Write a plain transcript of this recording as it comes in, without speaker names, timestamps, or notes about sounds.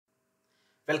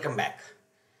Welcome back.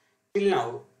 Till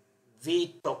now,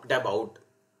 we talked about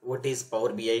what is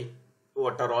Power BI,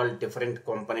 what are all different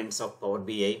components of Power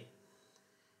BI,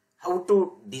 how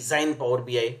to design Power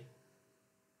BI,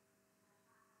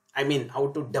 how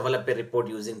to develop a report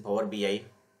using Power BI,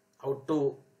 how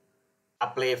to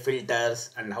apply filters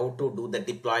and how to do the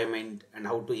deployment and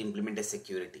how to implement a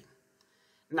security.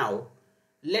 Now,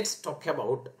 let's talk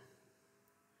about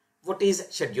what is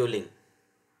scheduling.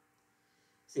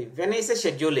 See, when I say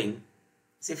scheduling,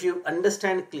 if you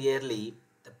understand clearly,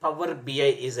 the Power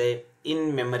BI is a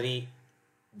in-memory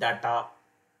data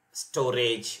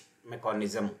storage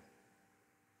mechanism.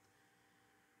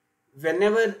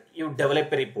 Whenever you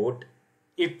develop a report,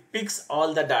 it picks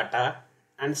all the data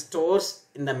and stores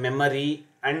in the memory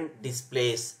and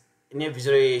displays in a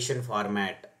visualization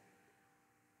format.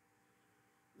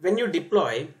 When you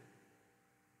deploy,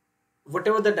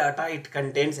 whatever the data it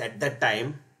contains at that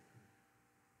time,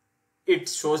 it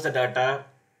shows the data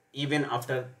even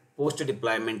after post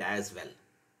deployment as well.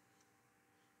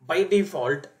 By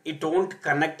default, it won't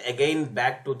connect again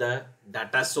back to the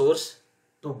data source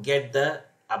to get the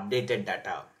updated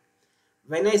data.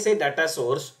 When I say data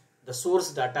source, the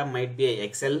source data might be a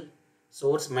Excel,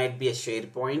 source might be a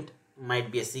SharePoint,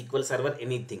 might be a SQL server,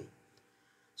 anything.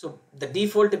 So the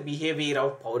default behavior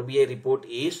of Power BI report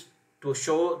is to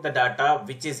show the data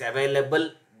which is available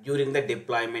during the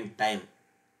deployment time.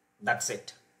 That's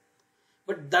it.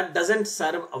 But that doesn't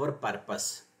serve our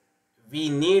purpose. We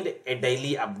need a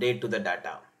daily update to the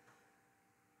data.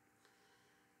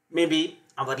 Maybe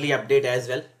hourly update as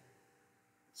well.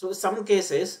 So some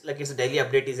cases, like it's a daily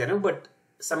update is enough, but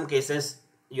some cases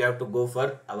you have to go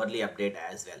for hourly update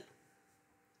as well.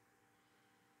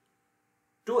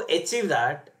 To achieve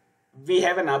that, we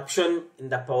have an option in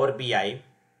the Power BI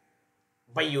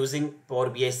by using Power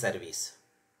BI service.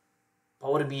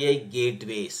 Power BI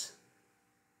gateways.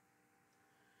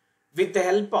 With the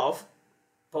help of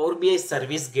Power BI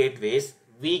service gateways,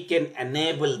 we can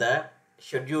enable the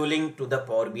scheduling to the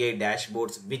Power BI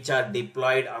dashboards which are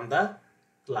deployed on the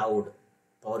cloud,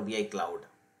 Power BI cloud.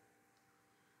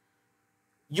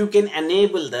 You can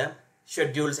enable the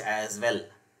schedules as well.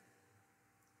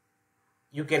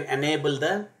 You can enable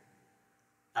the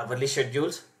hourly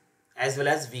schedules as well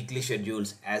as weekly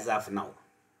schedules as of now.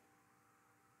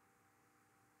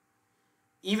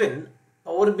 Even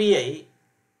Power BI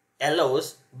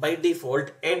allows by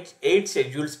default 8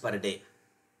 schedules per day.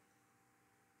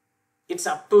 It's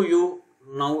up to you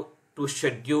now to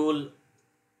schedule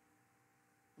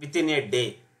within a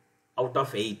day out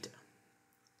of 8.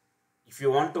 If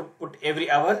you want to put every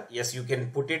hour, yes, you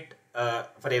can put it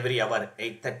for every hour,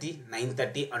 8:30,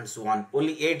 9:30 and so on.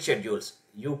 Only 8 schedules.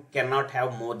 You cannot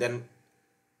have more than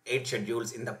 8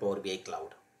 schedules in the Power BI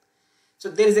cloud. So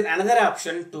there is another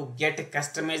option to get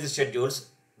customized schedules.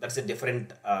 That's a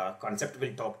different concept.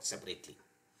 We'll talk separately.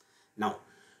 Now,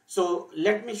 so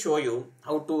let me show you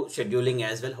how to scheduling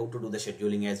as well, how to do the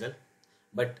scheduling as well.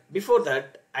 But before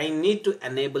that, I need to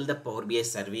enable the Power BI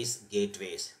service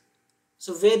gateways.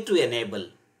 So where to enable?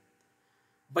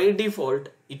 By default,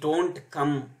 it won't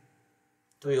come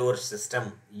to your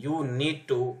system. You need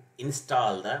to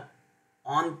install the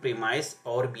on-premise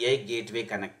Power BI gateway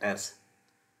connectors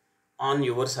on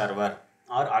your server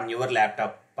or on your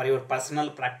laptop. For your personal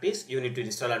practice, you need to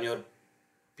install on your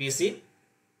PC.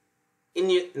 In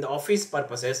the office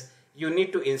purposes, you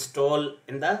need to install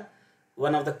in the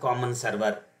one of the common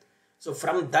server. So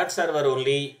from that server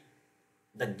only,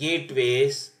 the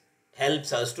gateways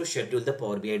helps us to schedule the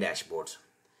Power BI dashboards.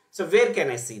 So where can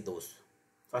I see those?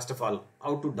 First of all,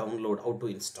 how to download, how to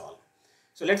install.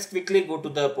 So let's quickly go to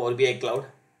the Power BI cloud.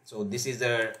 So this is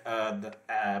the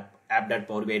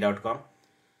app.powerbi.com.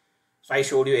 So I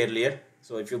showed you earlier.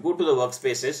 So if you go to the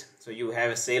workspaces, so you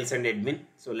have sales and admin.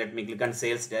 So let me click on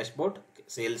sales dashboard,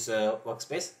 sales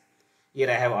workspace. Here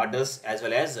I have orders as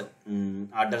well as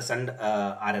orders and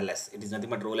RLS. It is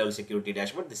nothing but row level security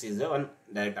dashboard. This is the one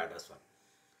direct orders one.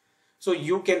 So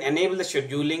you can enable the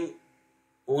scheduling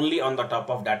only on the top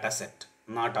of data set,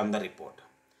 not on the report.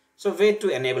 So where to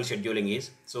enable scheduling is,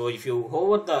 so if you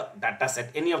hover the data set,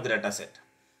 any of the data set,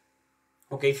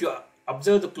 okay, if you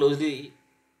observe the closely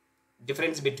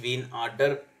difference between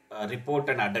order report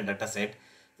and order data set,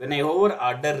 when I hover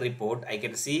order report, I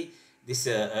can see this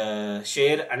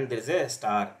share and there is a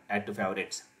star, add to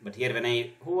favorites. But here when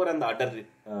I hover on the order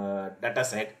data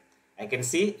set, I can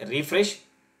see refresh,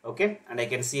 okay, and I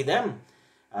can see the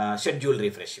schedule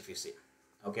refresh if you see,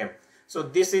 okay. So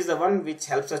this is the one which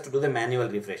helps us to do the manual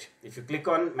refresh. If you click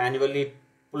on manually, it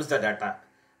pulls the data,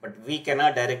 but we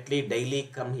cannot directly daily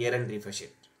come here and refresh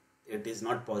it. It is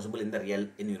not possible in the real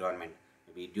environment.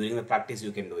 Maybe during the practice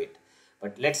you can do it.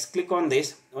 But let's click on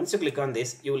this. Once you click on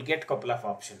this, you will get a couple of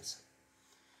options.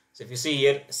 So if you see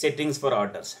here, settings for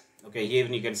orders. Okay, here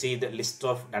you can see the list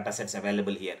of data sets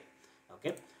available here.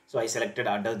 Okay, so I selected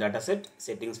orders dataset,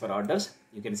 settings for orders.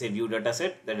 You can say view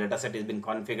dataset. The dataset has been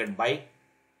configured by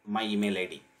my email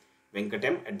ID,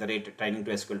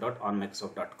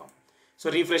 venkatem@trainingtosql.onmicrosoft.com.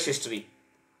 So refresh history.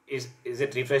 Is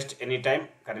it refreshed anytime?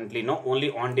 Currently no,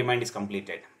 only on demand is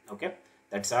completed. Okay,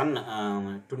 that's on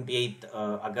 28th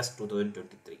August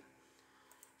 2023.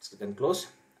 Let's click and close.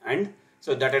 And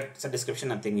so that's a description,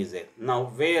 nothing is there. Now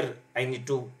where I need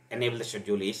to enable the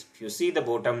schedule is, if you see the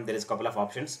bottom, there is a couple of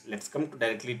options. Let's come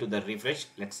directly to the refresh.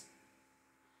 Let's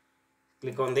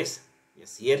click on this.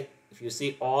 Yes, here if you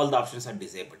see, all the options are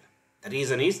disabled. The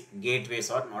reason is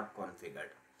gateways are not configured.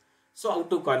 So how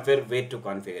to configure, where to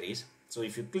configure is, so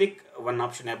if you click one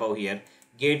option above here,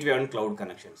 gateway and cloud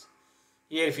connections.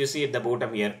 Here if you see at the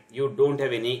bottom here, you don't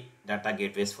have any data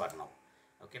gateways for now.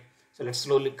 Okay, so let's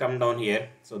slowly come down here.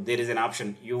 So there is an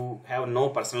option, you have no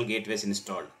personal gateways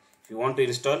installed. If you want to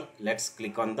install, let's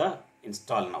click on the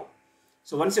install now.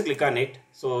 So once you click on it,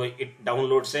 so it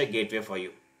downloads a gateway for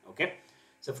you. Okay,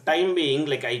 so for time being,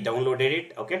 like I downloaded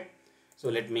it. Okay, so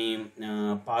let me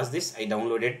pause this. I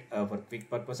downloaded for quick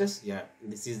purposes. Yeah,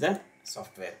 this is the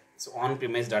software. So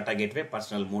on-premise data gateway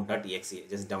personal mode.exe,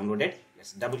 just download it.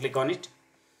 Let's double click on it.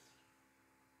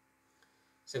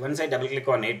 So once I double click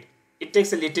on it, it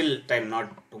takes a little time,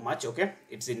 not too much. Okay,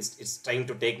 it's trying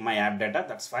to take my app data.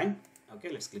 That's fine.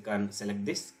 Okay, let's click on, select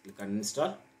this, click on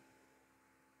install.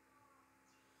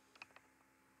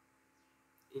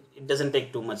 It doesn't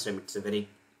take too much time. It's a very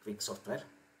quick software.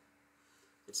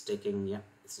 It's taking, yeah,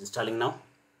 it's installing now.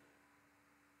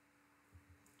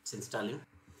 It's installing.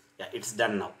 Yeah, it's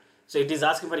done now. So it is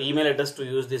asking for email address to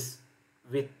use this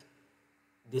with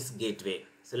this gateway.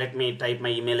 So let me type my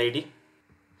email ID.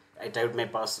 I typed my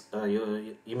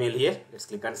email here. Let's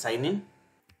click on sign in.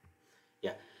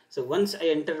 Yeah. So once I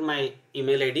enter my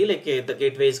email ID, like the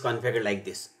gateway is configured like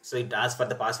this. So it asks for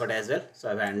the password as well. So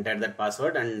I've entered that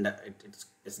password and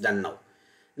it's done now.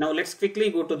 Now let's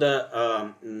quickly go to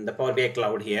the Power BI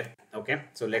cloud here. Okay.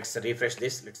 So let's refresh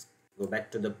this. Let's go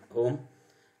back to the home.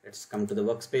 Let's come to the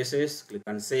workspaces, click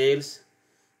on sales.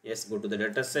 Yes, go to the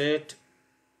data set.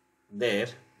 There,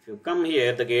 if you come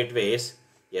here, the gateways,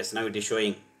 yes, now it is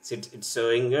showing. It's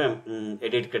showing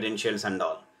edit credentials and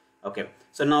all. Okay,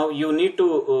 so now you need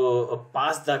to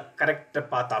pass the correct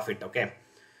path of it. Okay,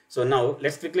 so now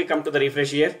let's quickly come to the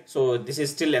refresh here. So this is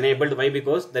still enabled. Why?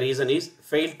 Because the reason is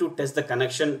failed to test the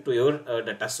connection to your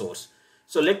data source.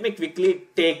 So let me quickly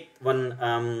take one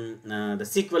the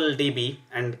SQL DB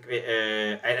and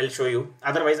I'll show you.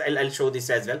 Otherwise, I'll show this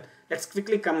as well. Let's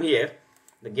quickly come here.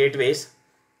 The gateways.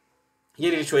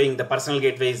 Here it is showing the personal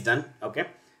gateway is done. Okay,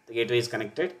 the gateway is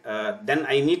connected. Then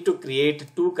I need to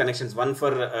create two connections. One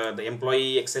for the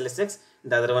employee XLSX,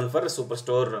 the other one for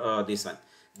Superstore. This one.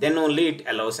 Then only it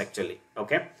allows actually.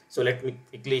 Okay, so let me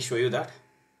quickly show you that.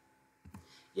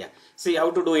 Yeah, see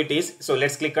how to do it is, so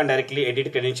let's click on directly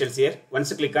edit credentials here.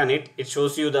 Once you click on it, it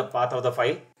shows you the path of the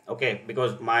file. Okay,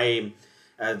 because my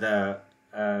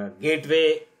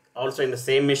gateway also in the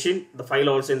same machine, the file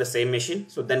also in the same machine,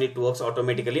 so then it works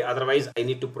automatically. Otherwise I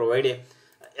need to provide a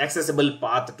accessible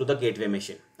path to the gateway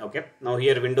machine. Okay, now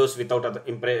here Windows without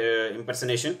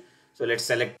impersonation. So let's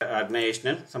select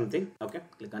organizational something. Okay,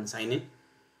 click on sign in.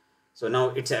 So now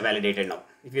it's validated now.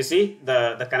 If you see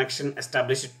the connection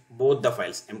established both the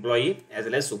files, employee as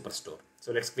well as Superstore.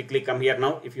 So let's quickly come here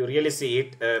now. If you really see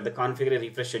it, the configure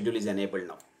refresh schedule is enabled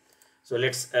now. So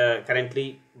let's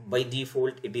currently by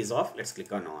default it is off. Let's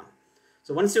click on on.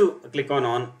 So once you click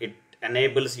on, it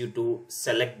enables you to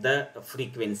select the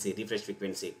frequency, refresh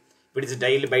frequency. If it is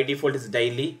daily, by default it's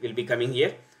daily, will be coming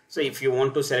here. So if you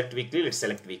want to select weekly, let's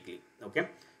select weekly. Okay,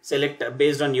 select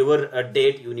based on your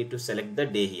date, you need to select the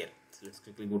day here. So let's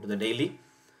quickly go to the daily.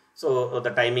 So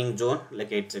the timing zone,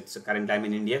 like it's current time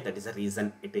in India. That is the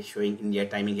reason it is showing India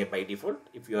timing here by default.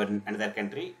 If you are in another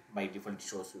country, by default it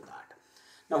shows you that.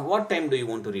 Now what time do you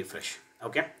want to refresh?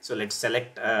 Okay, so let's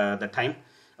select the time.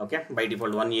 Okay, by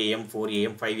default 1 AM, 4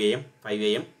 AM, 5 AM, 5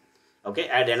 AM. Okay,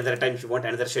 add another time if you want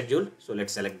another schedule. So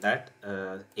let's select that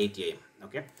 8 AM.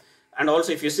 Okay, and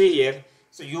also if you see here,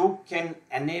 so you can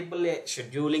enable a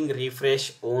scheduling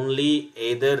refresh only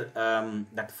either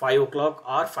that 5 o'clock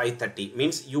or 5:30.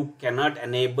 Means you cannot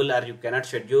enable or you cannot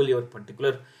schedule your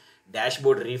particular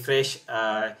dashboard refresh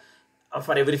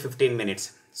for every 15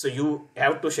 minutes. So you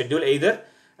have to schedule either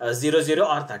 00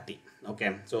 or 30.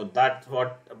 Okay, so that's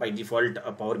what by default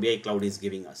Power BI Cloud is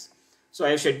giving us. So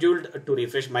I have scheduled to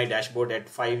refresh my dashboard at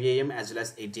 5 AM as well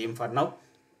as 8 AM for now.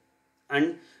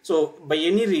 And so by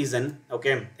any reason,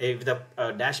 okay, if the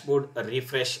dashboard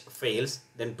refresh fails,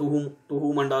 then to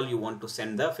whom and all you want to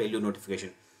send the failure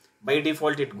notification. By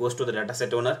default, it goes to the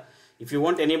dataset owner. If you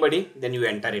want anybody, then you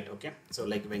enter it. Okay, so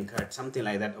like Venkat, something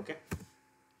like that. Okay,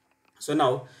 so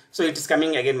now, so it is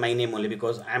coming again my name only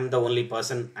because I'm the only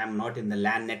person, I'm not in the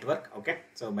LAN network. Okay,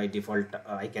 so by default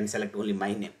I can select only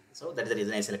my name. So that is the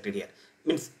reason I selected here.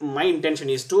 Means my intention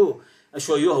is to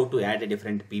show you how to add a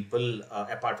different people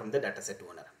apart from the dataset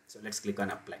owner. So let's click on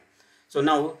apply. So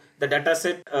now the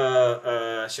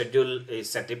dataset schedule is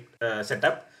set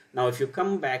up. Now if you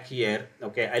come back here,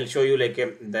 okay, I'll show you like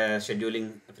the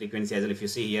scheduling frequency as well. If you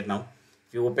see here now,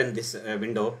 if you open this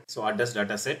window, so address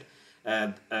dataset,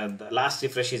 the last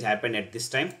refresh is happened at this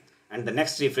time, and the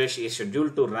next refresh is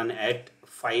scheduled to run at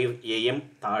 5 a.m.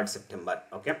 3rd September.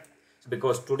 Okay, so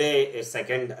because today is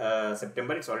 2nd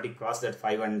September, it's already crossed at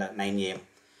 5 and 9 a.m.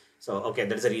 So okay,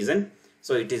 that's the reason.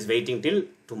 So it is waiting till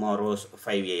tomorrow's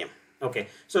 5 a.m. Okay,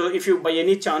 so if you by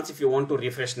any chance if you want to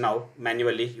refresh now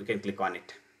manually, you can click on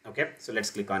it. Okay, so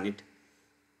let's click on it.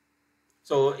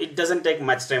 So it doesn't take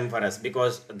much time for us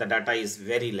because the data is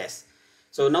very less.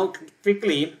 So now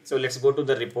quickly, so let's go to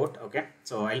the report. Okay,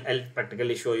 so I'll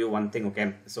practically show you one thing.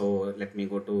 Okay, so let me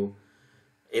go to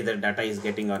either data is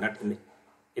getting or not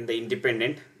in the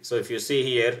independent. So if you see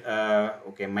here,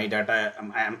 okay, my data,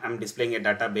 I'm displaying a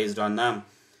data based on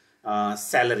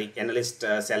salary. Analyst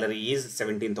salary is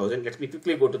 17,000. Let me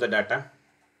quickly go to the data.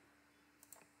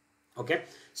 Okay,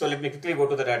 so let me quickly go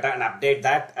to the data and update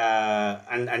that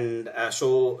and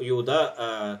show you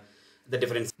the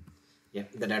difference. Yeah,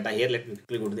 the data here. Let me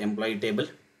quickly go to the employee table.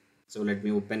 So let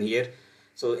me open here.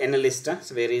 So analyst,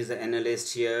 so where is the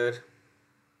analyst here?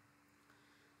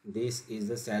 This is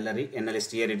the salary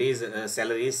analyst. Here it is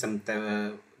salary is some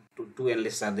two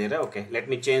analysts are there. Okay, let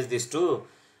me change this to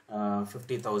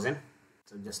 50,000.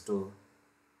 So just to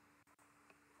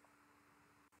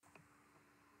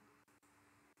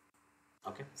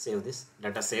okay, save this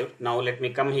data saved. Now let me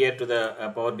come here to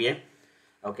the Power BI.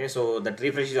 Okay, so that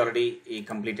refresh is already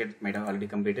completed, might have already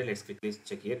completed. Let's quickly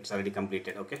check here. It's already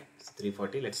completed. Okay, it's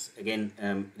 340. Let's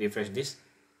again refresh this.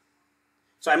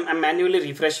 So I'm manually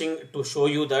refreshing to show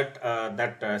you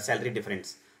that salary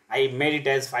difference. I made it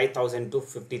as 5,000 to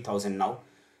 50,000 now.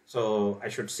 So I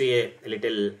should see a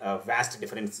little vast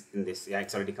difference in this. Yeah,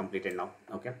 it's already completed now.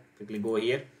 Okay, quickly go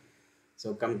here.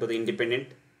 So come to the independent.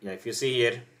 Yeah, if you see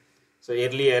here, so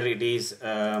earlier it is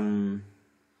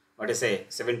what I say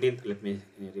 17th. Let me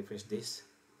refresh this.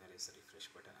 Where is the refresh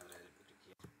button? I'll click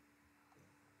here.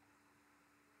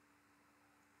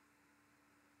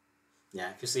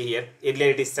 Yeah, if you see here, earlier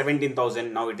it is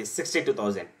 17,000. Now it is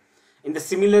 62,000. In the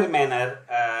similar manner,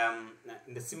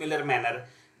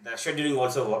 the scheduling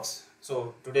also works.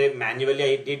 So today manually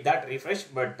I did that refresh,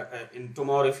 but in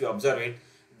tomorrow if you observe it,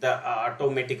 the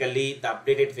automatically the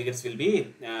updated figures will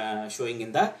be showing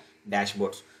in the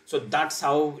dashboards. So that's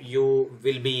how you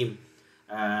will be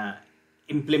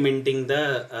implementing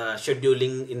the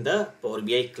scheduling in the Power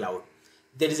BI cloud.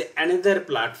 There is another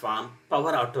platform,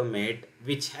 Power Automate,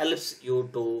 which helps you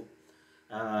to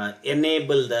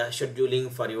enable the scheduling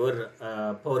for your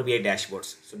Power BI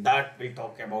dashboards. So that we'll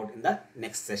talk about in the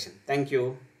next session. Thank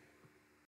you.